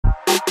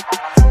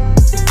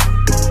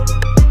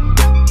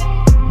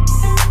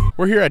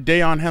We're here at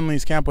Daiyan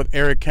Henley's camp with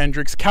Eric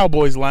Kendricks,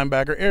 Cowboys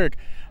linebacker. Eric,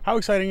 how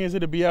exciting is it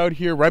to be out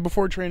here right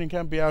before training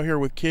camp, be out here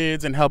with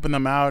kids and helping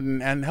them out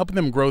and helping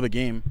them grow the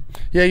game?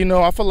 Yeah,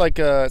 I feel like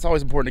it's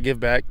always important to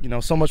give back.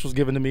 So much was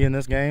given to me in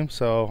this game,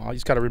 so I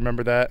just got to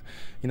remember that.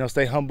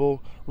 Stay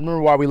humble,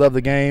 remember why we love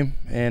the game,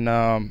 and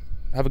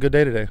have a good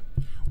day today.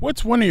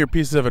 What's one of your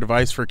pieces of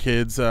advice for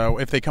kids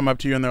if they come up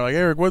to you and they're like,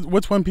 Eric,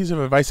 what's one piece of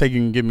advice that you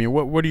can give me?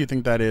 What do you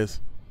think that is?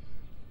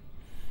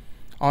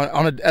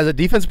 As a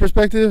defense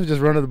perspective, just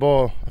run to the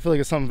ball. I feel like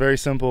it's something very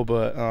simple,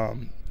 but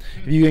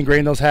if you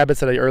ingrain those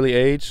habits at an early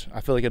age,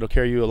 I feel like it'll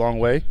carry you a long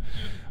way.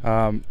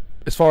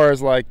 As far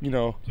as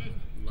an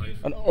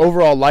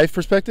overall life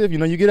perspective,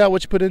 you get out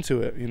what you put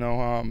into it.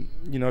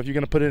 If you're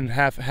gonna put in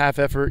half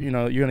effort, you're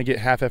gonna get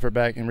half effort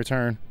back in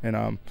return.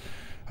 And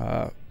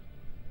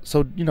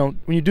so when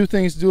you do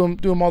things, do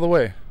them all the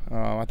way.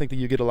 I think that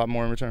you get a lot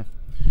more in return.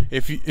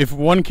 If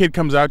one kid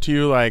comes out to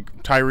you like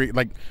Tyreek,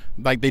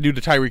 like they do to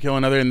Tyreek Hill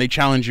and other, and they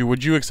challenge you,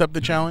 would you accept the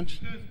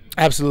challenge?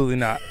 Absolutely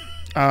not.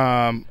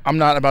 I'm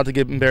not about to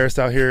get embarrassed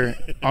out here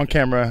on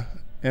camera,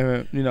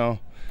 and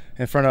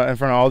in front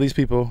of all these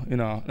people.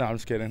 No, I'm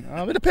just kidding.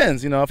 It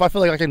depends. If I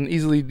feel like I can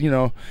easily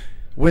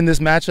win this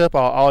matchup,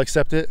 I'll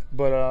accept it.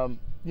 But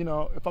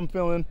if I'm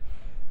feeling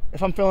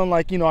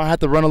like I have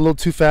to run a little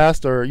too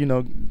fast or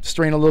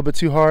strain a little bit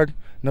too hard,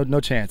 no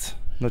chance.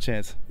 No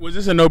chance. Was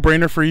this a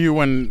no-brainer for you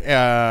when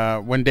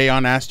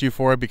Daiyan asked you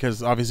for it,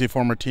 because obviously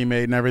former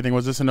teammate and everything?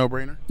 Was this a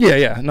no-brainer?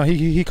 Yeah. No,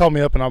 he called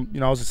me up, and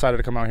I was excited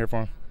to come out here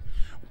for him.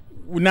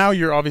 Now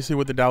you're obviously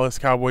with the Dallas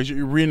Cowboys.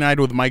 You're reunited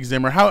with Mike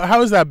Zimmer. How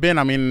has that been?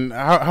 I mean,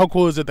 how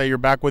cool is it that you're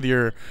back with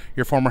your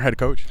former head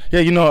coach?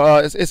 Yeah,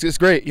 it's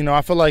great.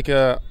 I feel like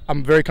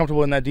I'm very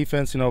comfortable in that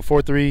defense.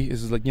 4-3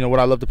 is what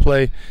I love to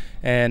play,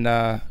 and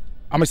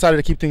I'm excited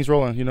to keep things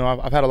rolling.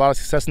 I've had a lot of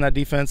success in that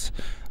defense.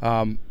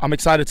 I'm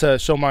excited to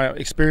show my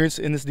experience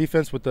in this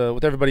defense with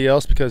everybody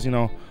else, because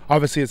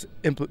obviously it's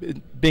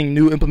being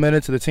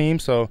implemented to the team.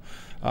 So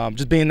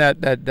just being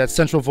that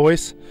central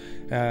voice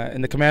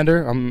and the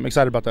commander, I'm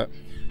excited about that.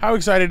 How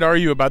excited are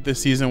you about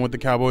this season with the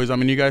Cowboys? I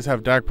mean, you guys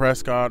have Dak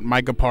Prescott,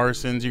 Micah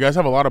Parsons. You guys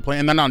have a lot of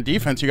and then on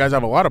defense, you guys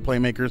have a lot of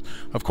playmakers.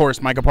 Of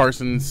course, Micah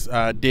Parsons,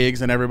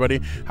 Diggs, and everybody.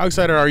 How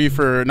excited are you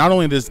for not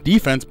only this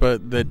defense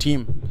but the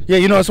team? Yeah,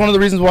 it's one of the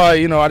reasons why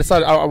I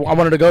decided I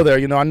wanted to go there.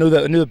 I knew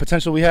the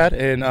potential we had,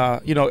 and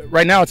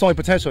right now it's only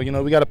potential.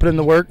 We got to put in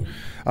the work,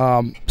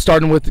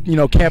 starting with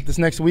camp this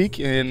next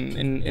week,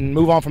 and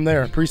move on from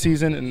there,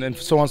 preseason and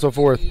so on and so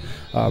forth.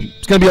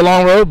 It's going to be a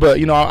long road, but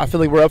I feel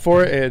like we're up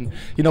for it, and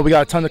we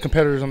got a ton of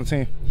competitors on the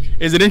team.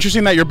 Is it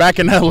interesting that you're back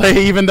in LA,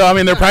 even though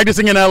they're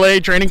practicing in LA,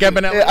 training camp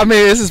in LA? Yeah,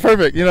 this is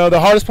perfect. The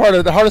hardest part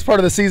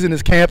of the season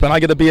is camp, and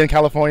I get to be in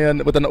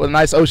California with a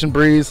nice ocean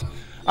breeze.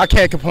 I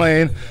can't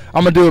complain.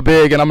 I'm gonna do it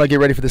big, and I'm gonna get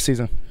ready for this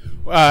season.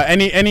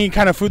 Any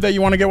kind of food that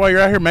you want to get while you're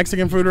out here?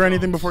 Mexican food or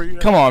anything before you?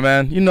 Come on,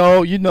 man.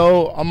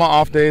 On my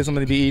off days, I'm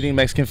gonna be eating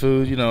Mexican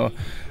food.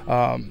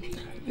 I'm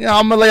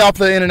gonna lay off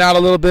the In-N-Out a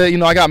little bit.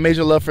 I got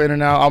major love for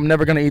In-N-Out. I'm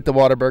never gonna eat the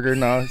Whataburger.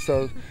 No.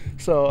 So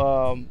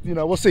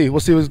we'll see. We'll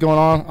see what's going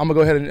on. I'm gonna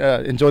go ahead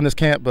and enjoy this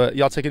camp, but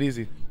y'all take it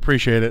easy.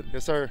 Appreciate it.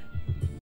 Yes, sir.